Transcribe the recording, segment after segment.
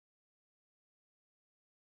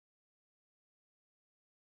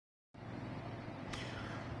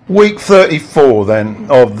Week 34 then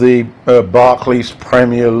of the Barclays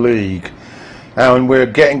Premier League, and we're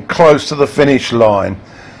getting close to the finish line.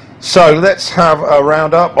 So let's have a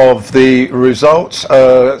roundup of the results,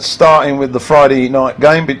 starting with the Friday night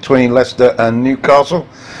game between Leicester and Newcastle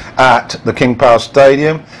at the King Power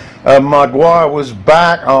Stadium. Maguire was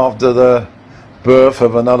back after the birth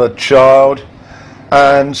of another child,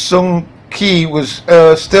 and Sung Ki was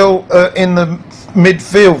still in the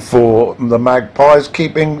midfield for the Magpies,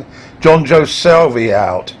 keeping Jonjo Shelvey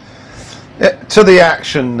out. To the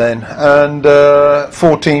action then, and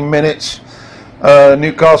 14 minutes,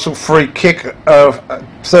 Newcastle free kick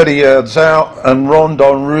 30 yards out, and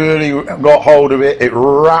Rondon really got hold of it. It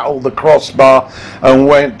rattled the crossbar and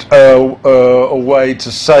went away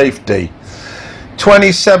to safety.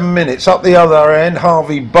 27 minutes up the other end,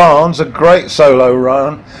 Harvey Barnes, a great solo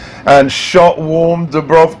run, and shot warmed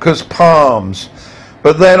Dubravka's palms.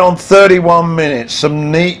 But then on 31 minutes,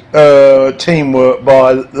 some neat teamwork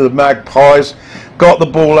by the Magpies, got the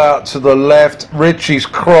ball out to the left. Ritchie's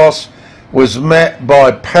cross was met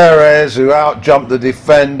by Perez, who out-jumped the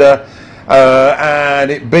defender, and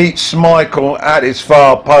it beat Schmeichel at his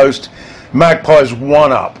far post. Magpies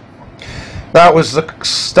 1-up. That was the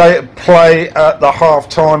state of play at the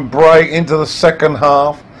half-time break into the second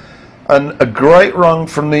half, and a great run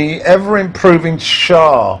from the ever-improving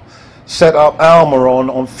Shah set up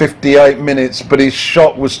Almiron on 58 minutes, but his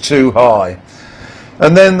shot was too high.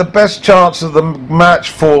 And then the best chance of the match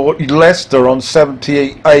for Leicester on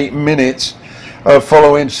 78 minutes,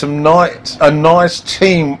 following a nice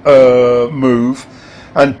team move,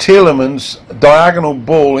 and Tielemans' diagonal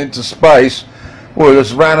ball into space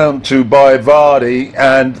was ran onto by Vardy,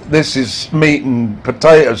 and this is meat and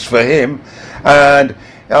potatoes for him, and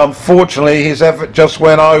unfortunately his effort just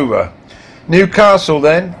went over. Newcastle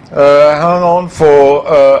then hung on for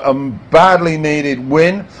a badly needed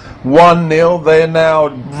win, 1-0. They're now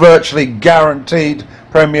virtually guaranteed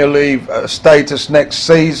Premier League status next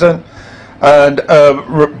season, and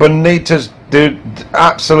Benitez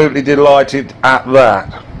absolutely delighted at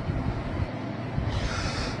that.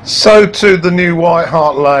 So to the new White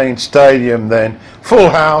Hart Lane Stadium then. Full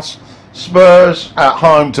house, Spurs at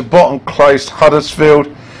home to bottom-placed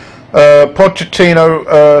Huddersfield.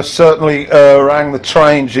 Pochettino certainly rang the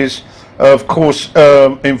changes, of course,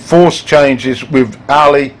 enforced changes with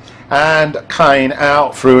Ali and Kane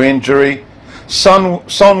out through injury. Son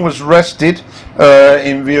was rested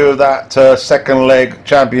in view of that second leg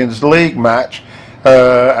Champions League match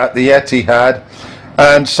at the Etihad,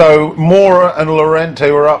 and so Moura and Llorente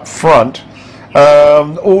were up front.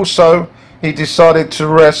 Also, he decided to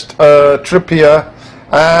rest Trippier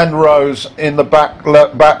and Rose in the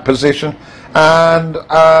back position, and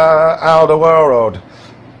Alderweireld.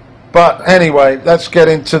 But anyway, let's get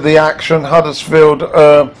into the action. Huddersfield,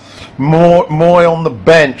 Moy on the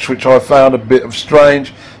bench, which I found a bit of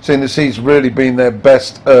strange, seeing as he's really been their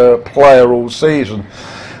best player all season.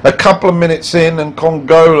 A couple of minutes in, and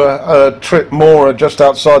Congola tripped Moura just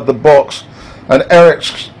outside the box, and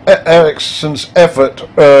Eriksen's effort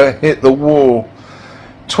hit the wall.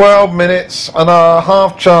 12 minutes and a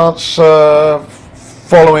half chance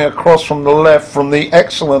following across from the left from the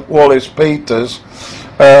excellent Wallace Peters,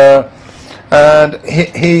 and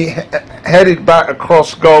he headed back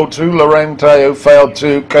across goal to Llorente, who failed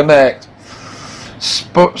to connect.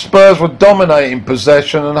 Spurs were dominating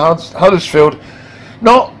possession, and Huddersfield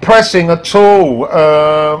not pressing at all,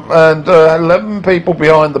 and 11 people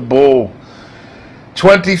behind the ball.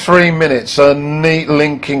 23 minutes, a neat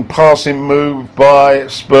linking passing move by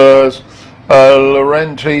Spurs.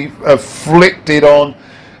 Llorente flicked it on,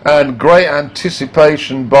 and great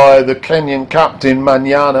anticipation by the Kenyan captain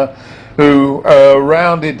Manana, who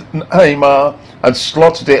rounded Neymar and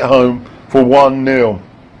slotted it home for 1-0.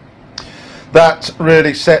 That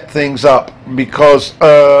really set things up, because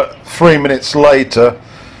 3 minutes later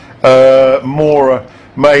Moura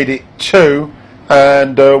made it 2.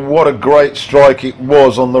 And what a great strike it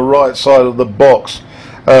was on the right side of the box.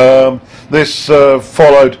 This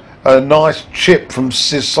followed a nice chip from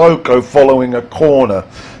Sissoko following a corner.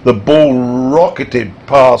 The ball rocketed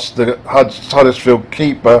past the Huddersfield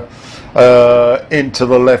keeper into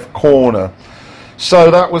the left corner.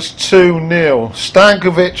 So that was 2-0.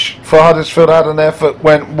 Stankovic for Huddersfield had an effort,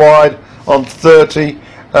 went wide on 30.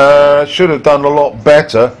 Should have done a lot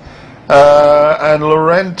better. And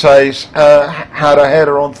Llorente's had a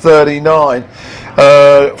header on 39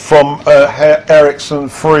 from Eriksen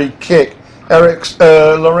free kick.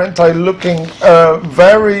 Llorente looking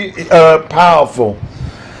very powerful.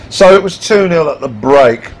 So it was 2-0 at the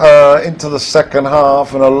break into the second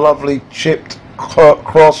half, and a lovely chipped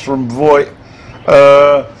cross from Voigt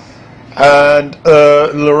And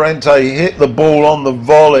Llorente hit the ball on the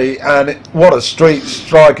volley, and what a street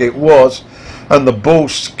strike it was, and the ball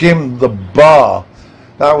skimmed the bar.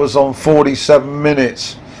 That was on 47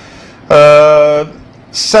 minutes.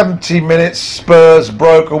 70 minutes, Spurs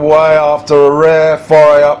broke away after a rare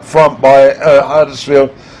foray up front by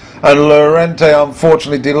Huddersfield, and Llorente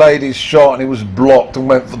unfortunately delayed his shot and he was blocked and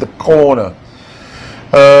went for the corner.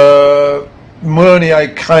 Meunier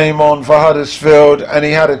came on for Huddersfield and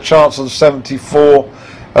he had a chance on 74,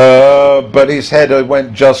 but his header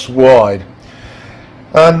went just wide.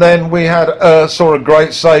 And then we saw a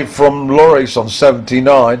great save from Lloris on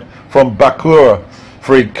 79 from Bakura,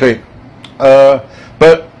 free kick.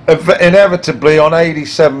 But inevitably on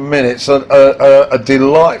 87 minutes, a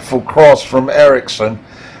delightful cross from Eriksson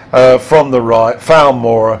from the right found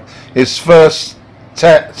Moura. His first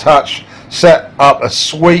touch set up a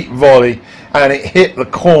sweet volley and it hit the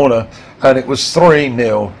corner, and it was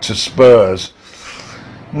 3-0 to Spurs.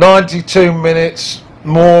 92 minutes,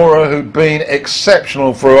 Moura, who'd been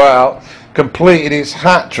exceptional throughout, completed his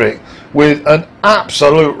hat-trick with an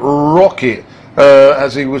absolute rocket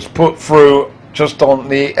as he was put through just on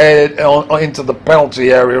the into the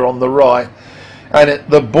penalty area on the right, and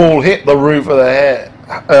the ball hit the roof of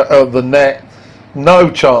the net. No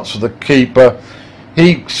chance for the keeper.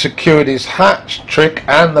 He secured his hat-trick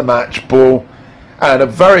and the match ball, and a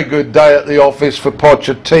very good day at the office for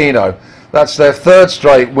Pochettino. That's their third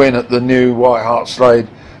straight win at the new White Hart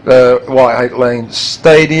Lane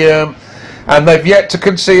Stadium, and they've yet to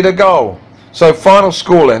concede a goal. So final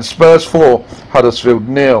scoreline, Spurs 4, Huddersfield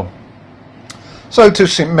 0. So to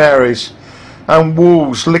St Mary's, and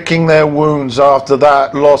Wolves licking their wounds after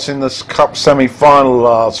that loss in the Cup semi-final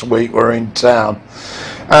last week were in town.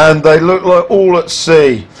 And they looked like all at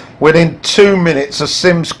sea. Within 2 minutes, a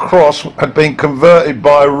Sims cross had been converted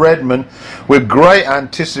by Redmond with great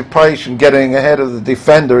anticipation, getting ahead of the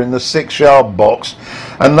defender in the 6-yard box,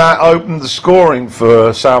 and that opened the scoring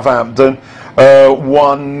for Southampton,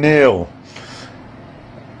 1-0.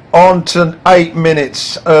 On to 8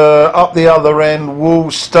 minutes, up the other end,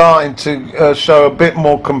 Wolves starting to show a bit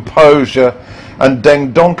more composure, and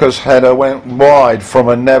Dendonker's header went wide from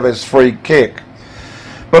a Neves free kick.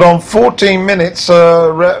 But on 14 minutes,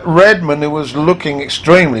 Redmond, who was looking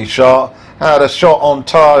extremely sharp, had a shot on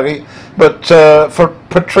target, but for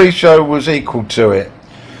Patricio was equal to it.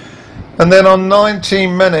 And then on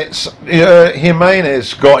 19 minutes,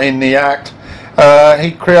 Jimenez got in the act.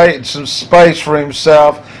 He created some space for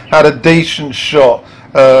himself, had a decent shot,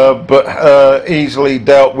 but easily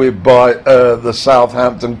dealt with by the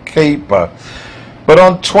Southampton keeper. But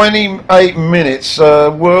on 28 minutes,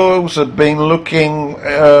 Wolves had been looking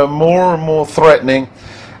more and more threatening,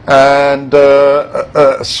 and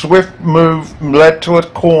a swift move led to a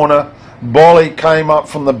corner. Bolly came up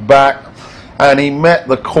from the back, and he met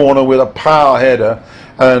the corner with a power header,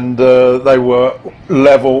 and they were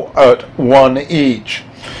level at 1 each.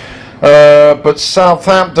 But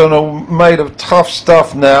Southampton are made of tough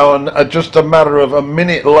stuff now, and just a matter of a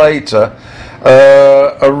minute later,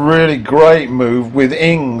 a really great move with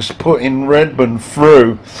Ings putting Redmond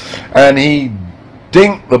through, and he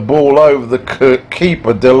dinked the ball over the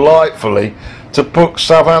keeper delightfully to put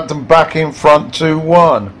Southampton back in front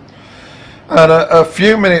 2-1. And a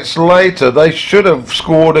few minutes later, they should have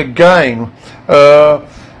scored again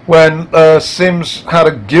when Sims had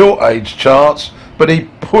a gilt-edged chance, but he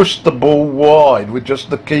pushed the ball wide with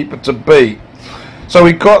just the keeper to beat. So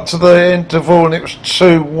we got to the interval and it was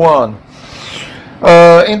 2-1.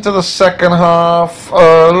 Into the second half,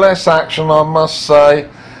 less action I must say,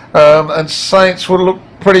 and Saints would look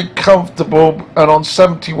pretty comfortable, and on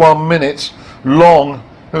 71 minutes, Long,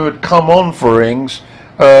 who had come on for Ings,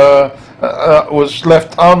 was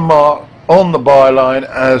left unmarked on the byline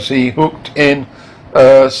as he hooked in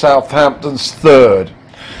Southampton's third.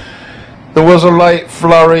 There was a late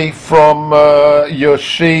flurry from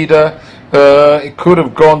Yoshida. It could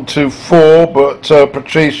have gone to 4, but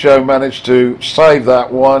Patricio managed to save that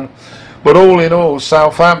one. But all in all,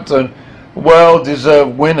 Southampton,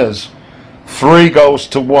 well-deserved winners,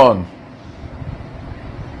 3-1.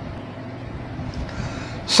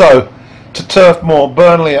 So, to Turf Moor,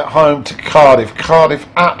 Burnley at home to Cardiff. Cardiff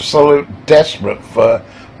absolute desperate for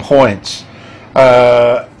points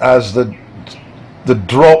as the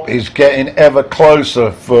drop is getting ever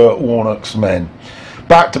closer for Warnock's men.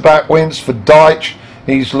 Back-to-back wins for Deitch.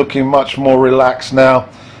 He's looking much more relaxed now.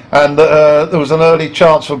 And there was an early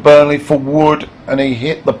chance for Burnley for Wood, and he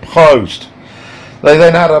hit the post. They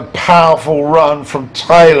then had a powerful run from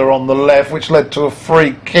Taylor on the left, which led to a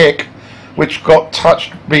free kick, which got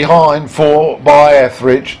touched behind by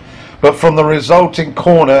Etheridge. but from the resulting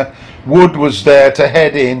corner, Wood was there to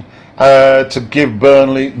head in to give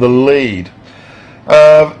Burnley the lead.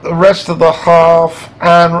 The rest of the half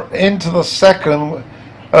and into the second,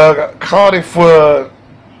 Cardiff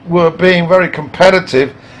were being very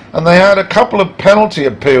competitive, and they had a couple of penalty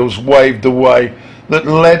appeals waved away that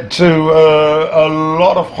led to a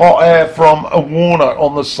lot of hot air from Warner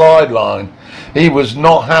on the sideline. He was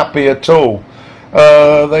not happy at all.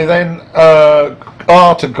 They then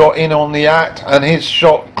Arter got in on the act, and his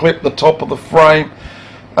shot clipped the top of the frame,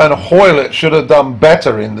 and Hoylett should have done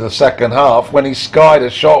better in the second half when he skied a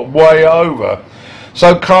shot way over.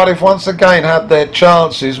 So Cardiff once again had their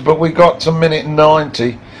chances, but we got to minute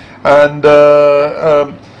 90, and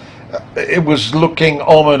it was looking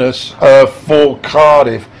ominous for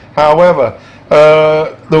Cardiff. However,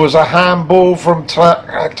 there was a handball from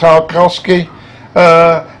Tarkowski,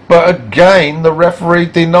 but again the referee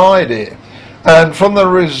denied it. And from the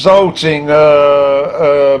resulting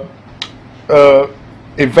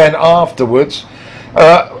event afterwards,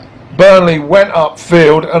 Burnley went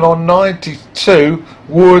upfield, and on 92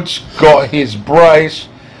 Woods got his brace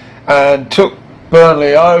and took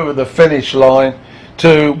Burnley over the finish line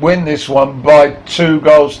to win this one by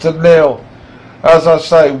 2-0. As I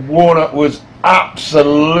say, Warner was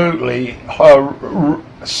absolutely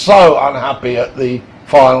so unhappy at the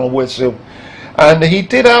final whistle, and he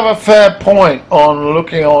did have a fair point on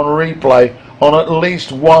looking on replay on at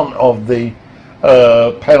least one of the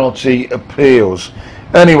penalty appeals.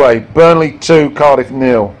 Anyway, Burnley 2, Cardiff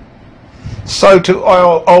 0. So to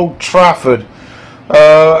Old Trafford,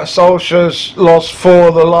 Solskjaer's lost 4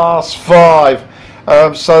 of the last 5.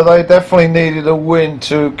 So they definitely needed a win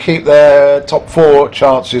to keep their top 4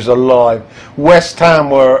 chances alive. West Ham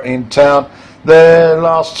were in town. Their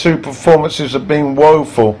last 2 performances have been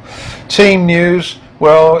woeful. Team news,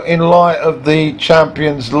 well, in light of the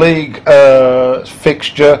Champions League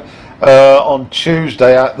fixture on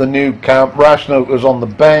Tuesday at the Nou Camp, Rashnick was on the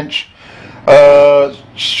bench.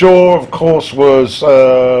 Shaw, of course,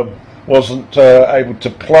 wasn't able to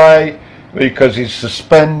play because he's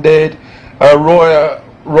suspended. Rocco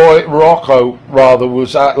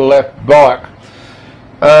was at left back,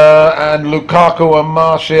 and Lukaku and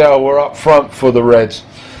Martial were up front for the Reds.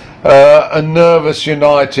 A nervous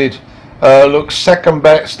United looked second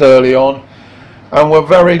best early on, and were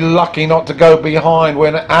very lucky not to go behind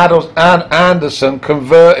when Anderson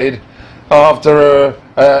converted after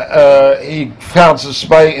he found some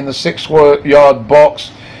space in the 6-yard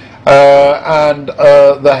box, and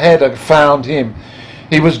the header found him.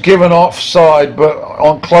 He was given offside, but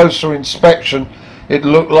on closer inspection, it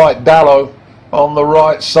looked like Dalot on the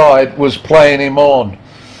right side was playing him on.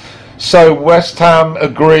 So West Ham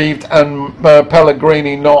aggrieved, and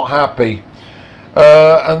Pellegrini not happy.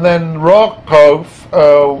 And then Rocco,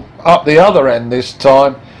 up the other end this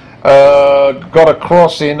time, got a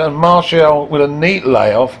cross in, and Martial with a neat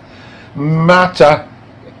layoff. Mata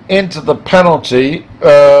into the penalty.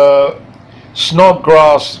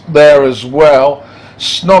 Snodgrass there as well.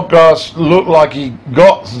 Snodgrass looked like he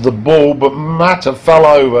got the ball, but Mata fell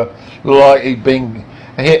over like he'd been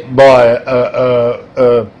hit by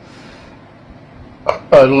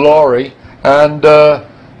a lorry, and the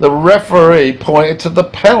referee pointed to the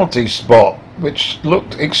penalty spot, which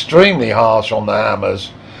looked extremely harsh on the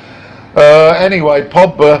Hammers. Anyway,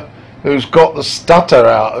 Pogba, who's got the stutter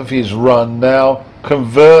out of his run now,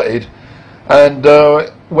 converted, and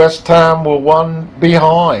West Ham were 1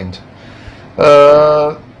 behind.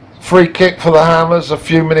 Free kick for the Hammers a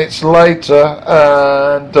few minutes later,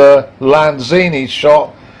 and Lanzini's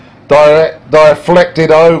shot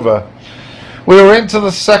deflected over. We were into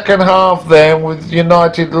the second half then, with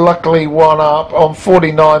United luckily 1 up on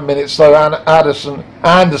 49 minutes, though Anderson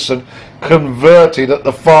converted at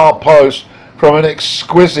the far post from an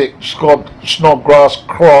exquisite Snodgrass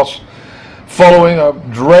cross, following a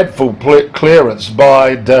dreadful clearance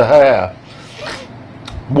by De Gea.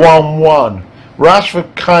 1-1.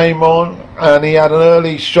 Rashford came on, and he had an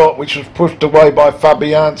early shot which was pushed away by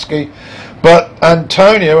Fabianski, but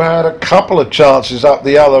Antonio had a couple of chances up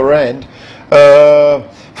the other end.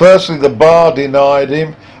 Firstly, the bar denied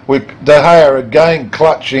him, with De Gea again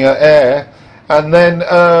clutching at air, and then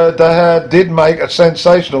De Gea did make a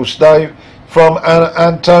sensational save from an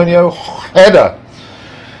Antonio header.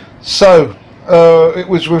 So it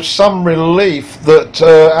was with some relief that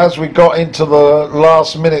as we got into the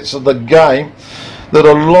last minutes of the game, that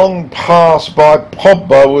a long pass by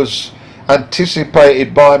Pogba was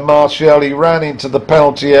anticipated by Martial. He ran into the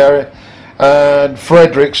penalty area, and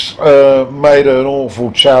Fredericks made an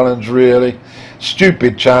awful challenge, really.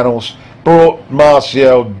 Stupid channels, brought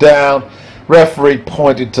Martial down. Referee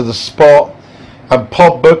pointed to the spot, and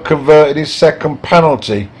Pogba converted his second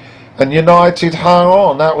penalty. And United hung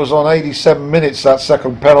on. That was on 87 minutes, that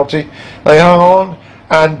second penalty. They hung on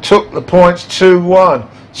and took the points 2-1.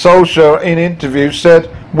 Solskjaer, in interview, said,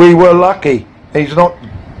 "We were lucky." He's not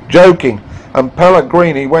joking. And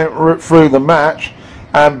Pellegrini went through the match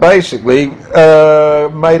and basically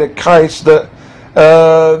made a case that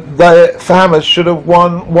the Hammers should have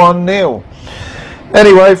won 1-0.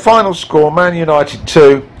 Anyway, final score, Man United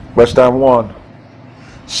 2, West Ham 1.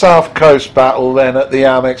 South Coast battle then at the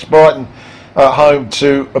Amex. Brighton at home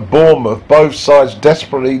to Bournemouth. Both sides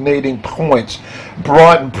desperately needing points.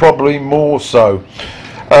 Brighton probably more so.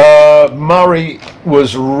 Murray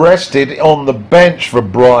was rested on the bench for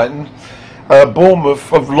Brighton. Bournemouth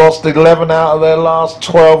have lost 11 out of their last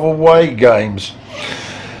 12 away games.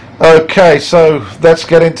 Okay, so let's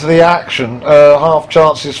get into the action. Half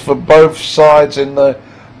chances for both sides in the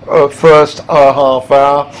first half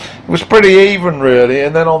hour. It was pretty even, really,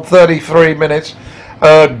 and then on 33 minutes,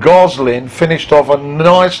 Gosling finished off a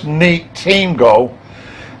nice, neat team goal.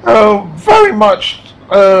 Very much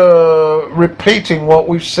repeating what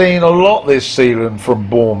we've seen a lot this season from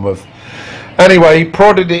Bournemouth. Anyway, he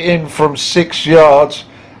prodded it in from 6 yards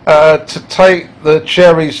to take the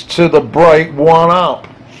Cherries to the break 1-up.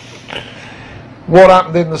 What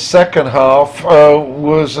happened in the second half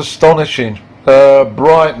was astonishing.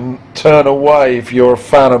 Brighton turn away if you're a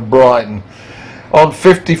fan of Brighton. On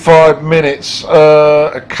 55 minutes,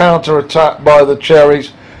 a counter-attack by the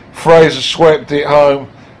Cherries. Fraser swept it home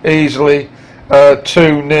easily,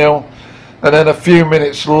 2-0. And then a few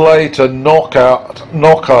minutes later,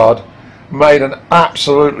 Knockaert made an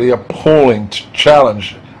absolutely appalling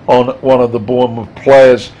challenge on one of the Bournemouth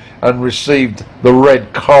players and received the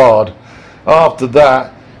red card. After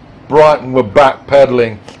that, Brighton were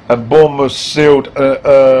backpedaling, and Bournemouth sealed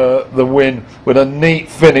the win with a neat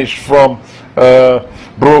finish from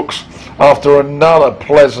Brooks after another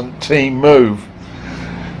pleasant team move.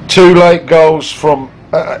 2 late goals from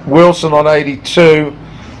Wilson on 82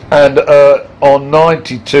 and on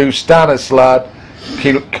 92 Stanislav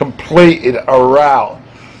completed a rout.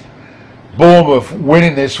 Bournemouth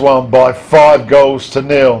winning this one by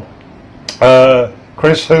 5-0.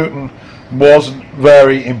 Chris Hughton wasn't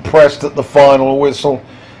very impressed at the final whistle,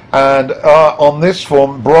 and on this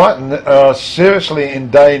form Brighton are seriously in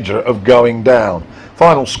danger of going down.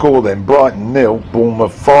 Final score then, Brighton 0,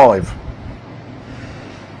 Bournemouth 5.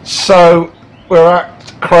 So we're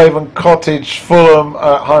at Craven Cottage, Fulham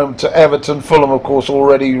at home to Everton. Fulham, of course,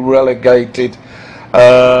 already relegated.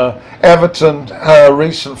 Everton,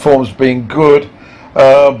 recent form's been good,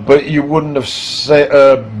 but you wouldn't have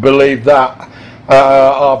believed that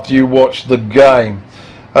after you watched the game.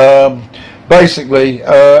 Basically,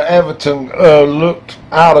 Everton looked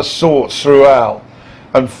out of sorts throughout,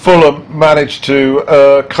 and Fulham managed to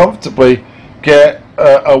comfortably get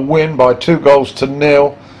a win by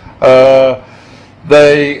 2-0.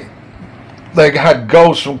 They had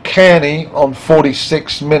goals from Kearney on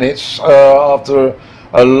 46 minutes after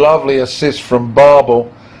a lovely assist from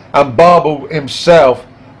Babel, and Babel himself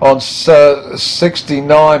on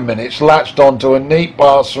 69 minutes latched onto a neat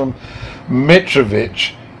pass from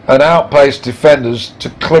Mitrovic and outpaced defenders to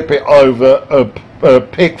clip it over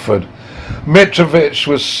Pickford. Mitrovic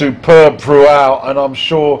was superb throughout, and I'm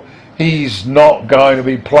sure he's not going to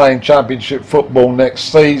be playing Championship football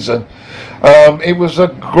next season. It was a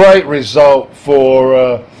great result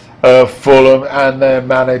for Fulham and their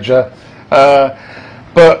manager.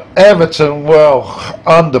 But Everton, well,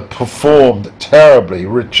 underperformed terribly.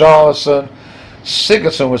 Richarlison,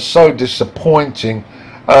 Sigurdsson was so disappointing,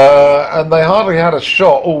 and they hardly had a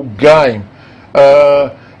shot all game.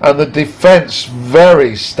 And the defence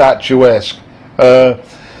very statuesque.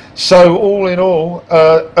 So all in all,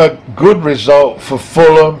 a good result for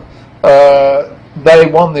Fulham. They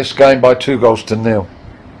won this game by 2-0.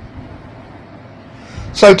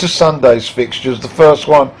 So to Sunday's fixtures. The first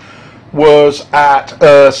one was at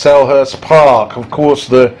Selhurst Park. Of course,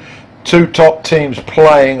 the 2 top teams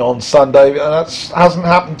playing on Sunday, and that hasn't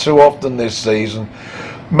happened too often this season.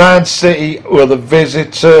 Man City were the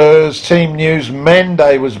visitors. Team news,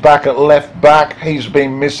 Mendy was back at left back. He's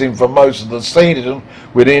been missing for most of the season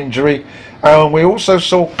with injury. And we also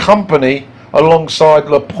saw Kompany alongside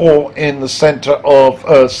Laporte in the centre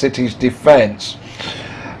of City's defence.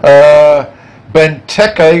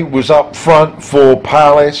 Benteke was up front for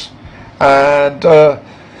Palace, and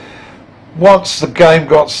once the game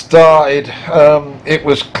got started, it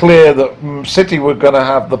was clear that City were going to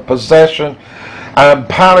have the possession, and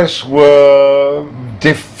Palace were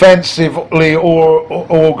defensively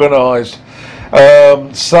organised.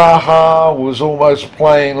 Zaha was almost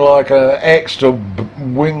playing like an extra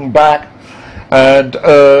wing back, and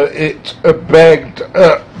it begged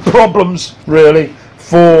problems really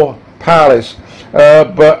for Palace.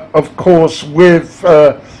 But of course, with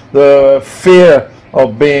the fear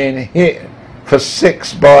of being hit for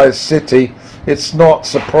 6 by City, it's not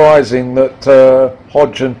surprising that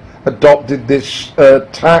Hodgson adopted this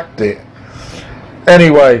tactic.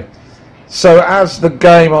 Anyway, so as the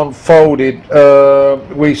game unfolded,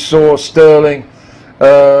 we saw Sterling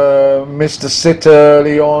missed a sit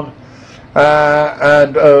early on,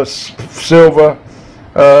 and Silva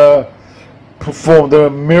performed a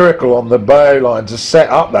miracle on the byline to set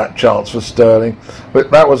up that chance for Sterling,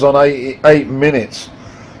 but that was on 8 minutes.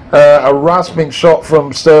 A rasping shot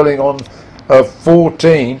from Sterling on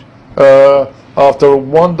 14 after a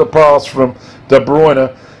wonder pass from De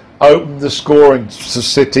Bruyne opened the scoring to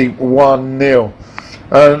City 1-0.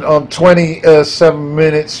 And on 27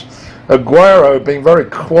 minutes, Aguero, being very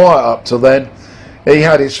quiet up to then, he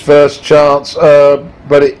had his first chance,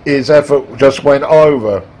 but his effort just went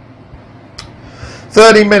over.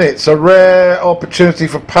 30 minutes, a rare opportunity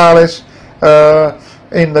for Palace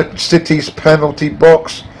in the City's penalty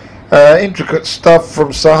box. Intricate stuff from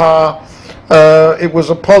Zaha. It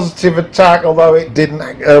was a positive attack, although it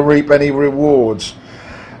didn't reap any rewards.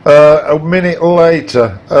 A minute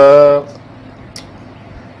later,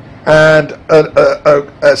 and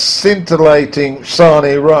a scintillating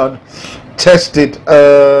Sane run tested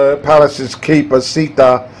Palace's keeper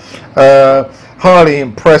Sita. Highly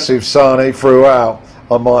impressive Sane throughout,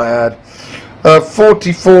 I might add.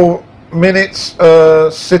 44 minutes,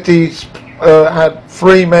 City had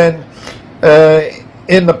 3 men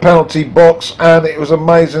in the penalty box, and it was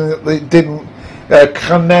amazing that they didn't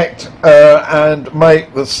connect and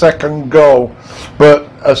make the second goal, but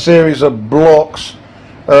a series of blocks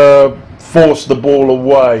forced the ball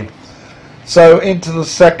away. So into the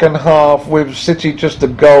second half with City just a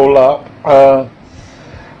goal up,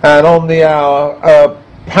 and on the hour,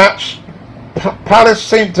 Palace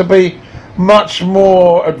seemed to be much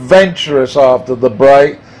more adventurous after the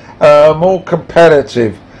break, more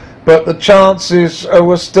competitive, but the chances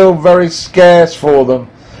were still very scarce for them.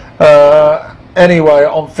 Anyway,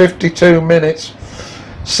 on 52 minutes,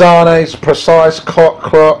 Sane's precise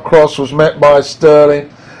cross was met by Sterling,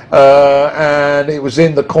 and it was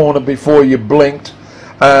in the corner before you blinked,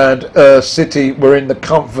 and City were in the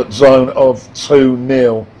comfort zone of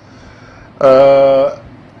 2-0.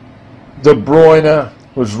 De Bruyne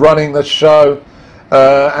was running the show,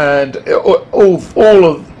 and all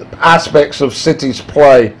of the aspects of City's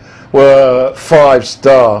play were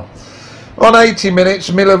 5-star. On 80 minutes,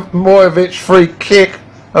 Milivojevic free kick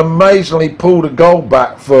amazingly pulled a goal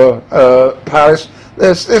back for Palace.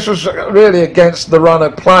 This was really against the run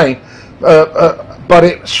of play, but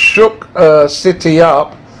it shook City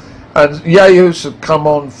up, and Jesus had come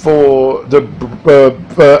on for the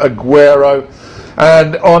Aguero,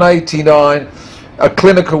 and on 89, a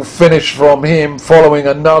clinical finish from him following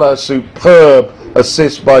another superb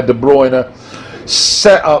assist by De Bruyne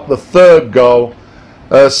set up the third goal.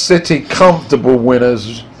 City comfortable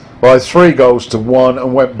winners by 3-1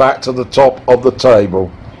 and went back to the top of the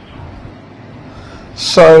table.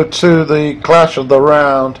 So to the clash of the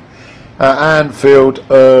round at Anfield,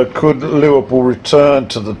 could Liverpool return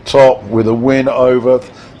to the top with a win over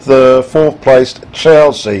the 4th placed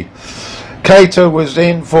Chelsea? Keita was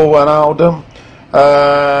in for Wijnaldum,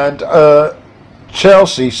 and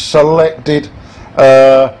Chelsea selected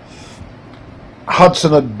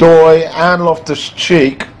Hudson-Odoi and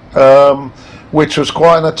Loftus-Cheek, which was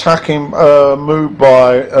quite an attacking move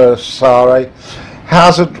by Sarri.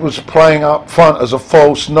 Hazard was playing up front as a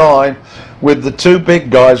false 9 with the 2 big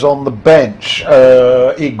guys on the bench,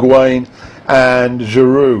 Higuain and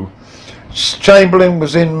Giroud. Chamberlain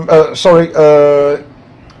was in,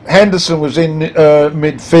 Henderson was in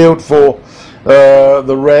midfield for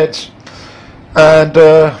the Reds, and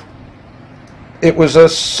it was a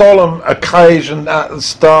solemn occasion at the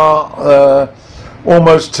start,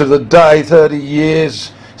 almost to the day, 30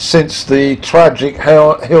 years since the tragic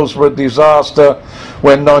Hillsborough disaster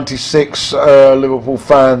when 96 Liverpool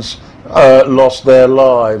fans lost their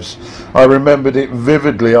lives. I remembered it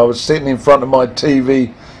vividly. I was sitting in front of my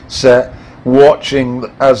TV set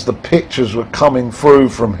watching as the pictures were coming through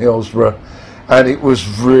from Hillsborough, and it was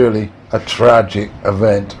really a tragic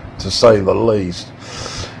event, to say the least.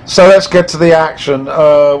 So let's get to the action.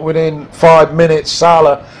 Within 5 minutes,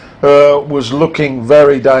 Salah was looking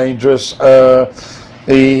very dangerous.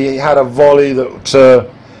 He had a volley that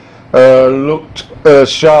looked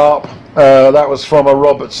sharp. That was from a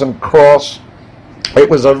Robertson cross. It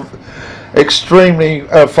was extremely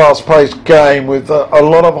fast-paced game with a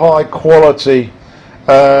lot of high quality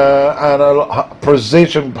and a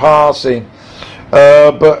precision passing,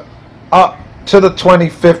 but up to the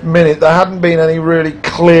 25th minute there hadn't been any really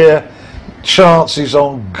clear chances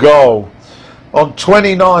on goal. On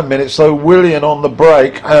 29 minutes though, Willian on the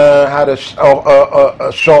break had a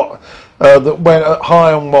shot that went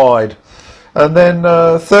high and wide, and then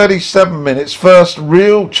 37 minutes, first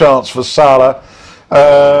real chance for Salah,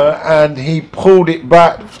 and he pulled it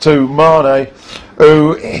back to Mane,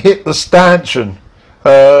 who hit the stanchion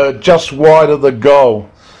just wide of the goal.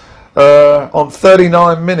 On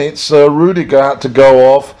 39 minutes, Rudiger had to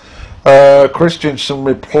go off. Christensen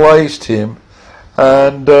replaced him,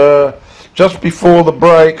 and just before the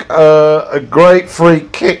break, a great free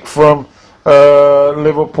kick from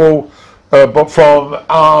Liverpool, but from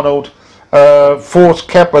Arnold, forced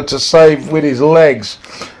Kepa to save with his legs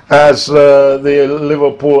as the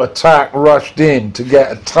Liverpool attack rushed in to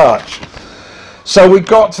get a touch. So we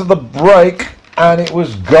got to the break and it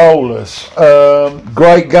was goalless.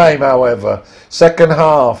 Great game, however. Second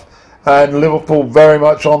half, and Liverpool very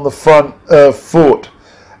much on the front foot.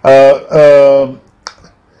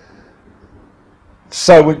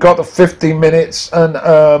 So we got to 50 minutes and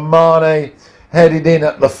Mane headed in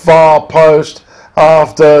at the far post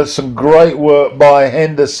after some great work by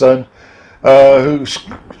Henderson, who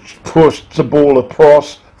pushed the ball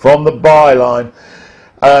across from the byline,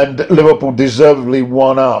 and Liverpool deservedly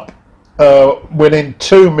won up. Within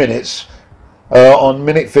 2 minutes, on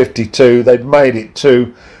minute 52, they'd made it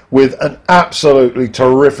 2 with an absolutely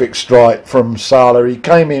terrific strike from Salah. He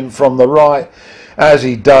came in from the right, as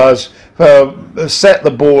he does, set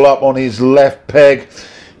the ball up on his left peg,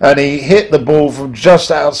 and he hit the ball from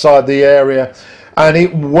just outside the area, and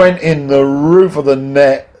it went in the roof of the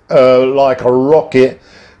net like a rocket.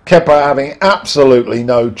 Kepa having absolutely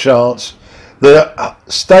no chance. The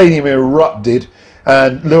stadium erupted,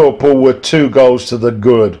 and Liverpool were 2 goals to the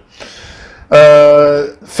good.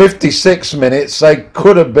 56 minutes, they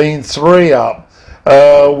could have been 3 up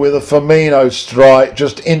with a Firmino strike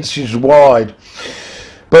just inches wide.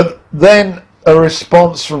 But then a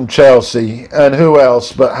response from Chelsea, and who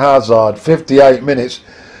else but Hazard. 58 minutes,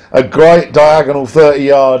 a great diagonal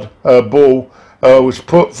 30-yard ball was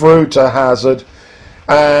put through to Hazard,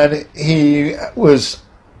 and he was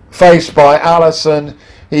faced by Alisson.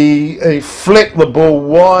 He flicked the ball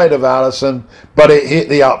wide of Alisson, but it hit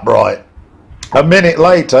the upright. A minute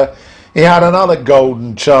later, he had another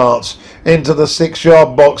golden chance into the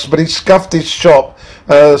 6-yard box, but he scuffed his shot,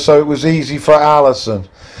 so it was easy for Alisson.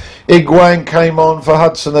 Higuain came on for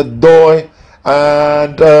Hudson-Odoi,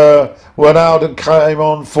 and Wijnaldum came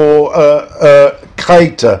on for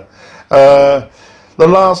Keita. The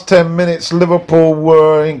last 10 minutes, Liverpool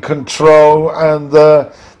were in control, and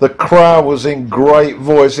the crowd was in great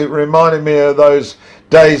voice. It reminded me of those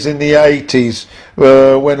days in the 80s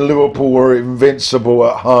when Liverpool were invincible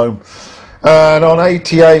at home. And on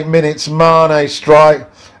 88 minutes, Mane's strike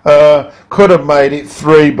could have made it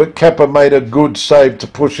 3, but Kepa made a good save to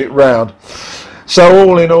push it round. So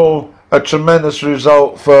all in all, a tremendous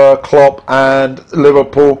result for Klopp and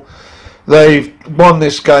Liverpool. They've won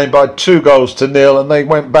this game by 2 goals to 0, and they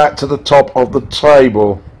went back to the top of the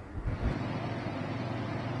table.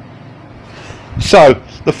 So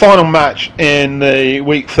the final match in the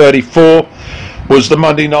week 34 was the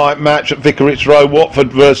Monday night match at Vicarage Road,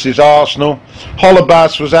 Watford versus Arsenal.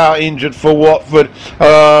 Holebas was out injured for Watford.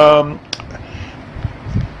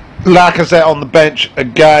 Lacazette on the bench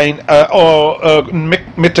again,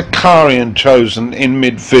 Mkhitaryan chosen in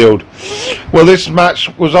midfield. Well, this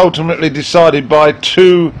match was ultimately decided by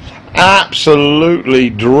 2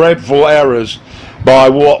 absolutely dreadful errors by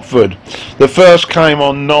Watford. The first came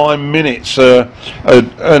on 9 minutes,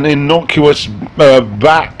 an innocuous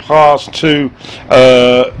back pass to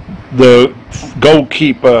the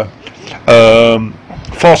goalkeeper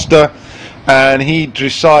Foster, and he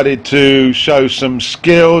decided to show some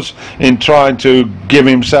skills in trying to give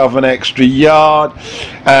himself an extra yard,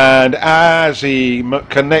 and as he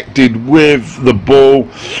connected with the ball,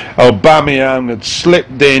 Aubameyang had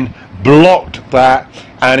slipped in, blocked that,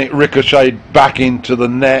 and it ricocheted back into the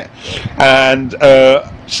net, and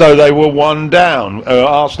so they were 1 down.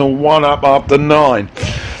 Arsenal 1 up after 9.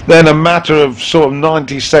 Then a matter of sort of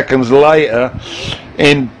 90 seconds later,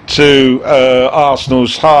 into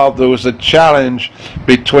Arsenal's half, there was a challenge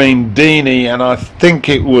between Deeney and I think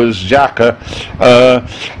it was Xhaka,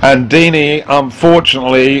 and Deeney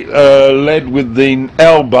unfortunately led with the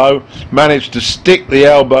elbow, managed to stick the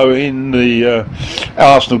elbow in the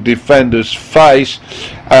Arsenal defender's face,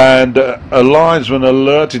 and a linesman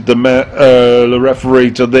alerted the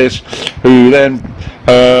referee to this, who then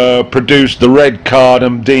produced the red card,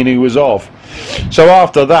 and Deeney was off. So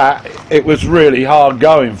after that, it was really hard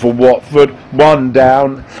going for Watford, 1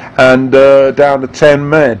 down and down to 10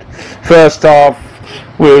 men. First half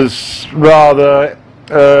was rather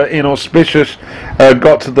inauspicious,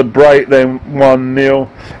 got to the break, then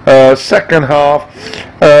 1-0. Second half,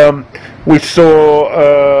 we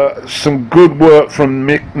saw some good work from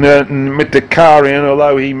Mkhitaryan,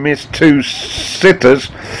 although he missed 2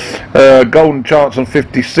 sitters. Golden chance on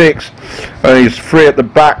 56. He's free at the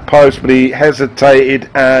back post, but he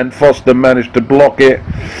hesitated, and Foster managed to block it.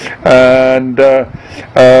 And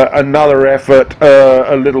another effort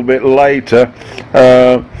a little bit later.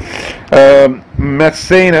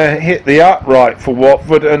 Messina hit the upright for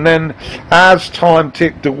Watford, and then as time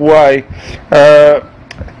ticked away,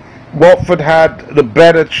 Watford had the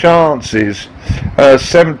better chances.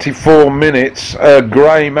 74 minutes,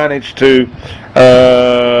 Gray managed to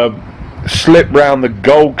slip round the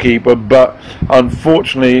goalkeeper, but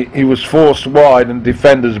unfortunately he was forced wide and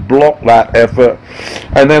defenders blocked that effort.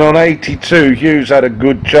 And then on 82, Hughes had a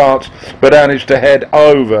good chance but managed to head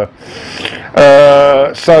over.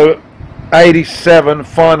 So 87,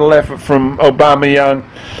 final effort from Aubameyang,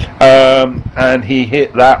 and he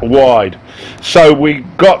hit that wide. So we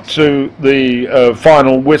got to the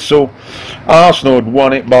final whistle. Arsenal had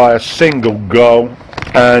won it by a single goal,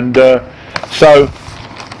 and so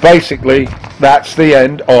basically that's the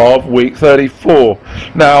end of week 34.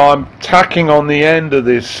 Now I'm tacking on the end of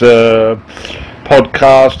this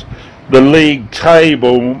podcast the league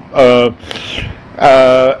table,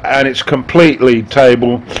 and it's complete league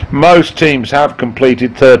table. Most teams have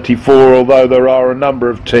completed 34, although there are a number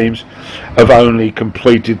of teams have only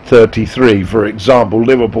completed 33. For example,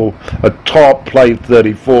 Liverpool at top played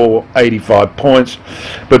 34, 85 points,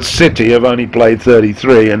 but City have only played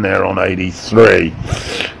 33 and they're on 83.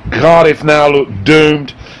 Cardiff now look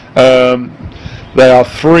doomed. They are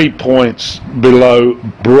 3 points below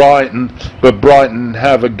Brighton, but Brighton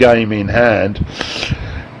have a game in hand.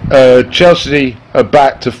 Chelsea are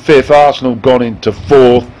back to 5th, Arsenal gone into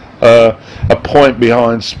 4th, a point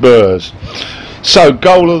behind Spurs. So,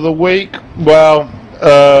 goal of the week, well,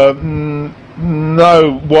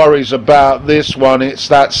 no worries about this one. It's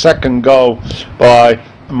that second goal by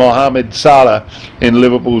Mohamed Salah in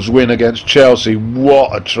Liverpool's win against Chelsea.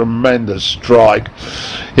 What a tremendous strike.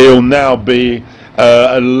 He'll now be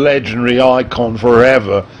a legendary icon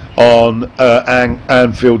forever on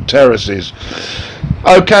Anfield Terraces.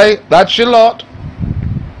 Okay, that's your lot.